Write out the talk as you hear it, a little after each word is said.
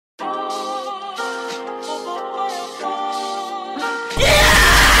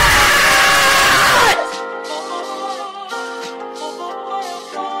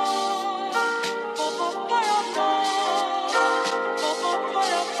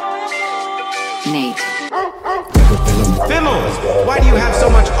Nate. Fimmel, why do you have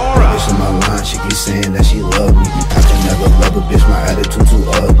so much aura? Bitch in my line, she keep saying that she love me. I can never love a bitch, my attitude too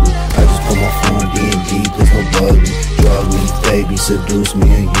ugly. I just put my phone D&D, please don't bug me. Drug me, baby, seduce me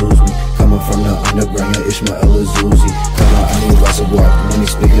and use me. Coming from the underground, yeah, Ishmael is Uzi. Come on, I need lots of block money,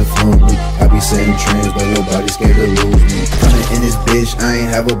 speaking fluently. I be saying trends, but nobody's scared to lose me. Coming in this bitch, I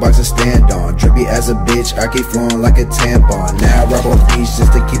ain't have a box to stand on. Drippy as a bitch, I keep flowing like a tampon. Now I rock on beach just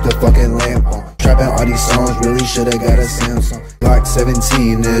to keep the fucking lamp on. Trapping all these songs, really shoulda got a Samsung. Glock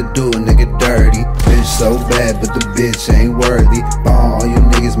 17, to do a nigga dirty. Bitch so bad, but the bitch ain't worthy. Ball all you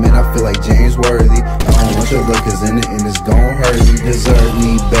niggas, man, I feel like James Worthy. I don't want your luck, cause in the end it's gon' hurt me. Desert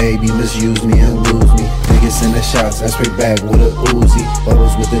me, baby, misuse me and lose me. Niggas send the shots, I straight back with a Uzi.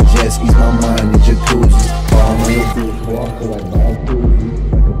 Bubbles with the jet skis, my mind in jacuzzis. Ball on your boots, boy, I feel like Bob Cousy.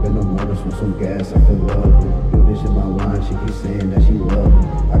 Wake up in the morning, with some gas, I feel lovely. Yo, bitch in my line, she keep saying that she love me.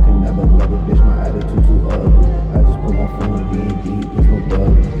 I can never love a bitch, my attitude too ugly. I just put my phone D&D, please don't bug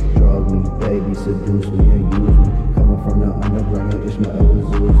me. Drug me, baby, seduce me and use me. Coming from the underground, Ishmael is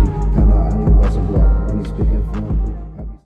Uzi. Kinda, I need lots of block, money speaking fluently.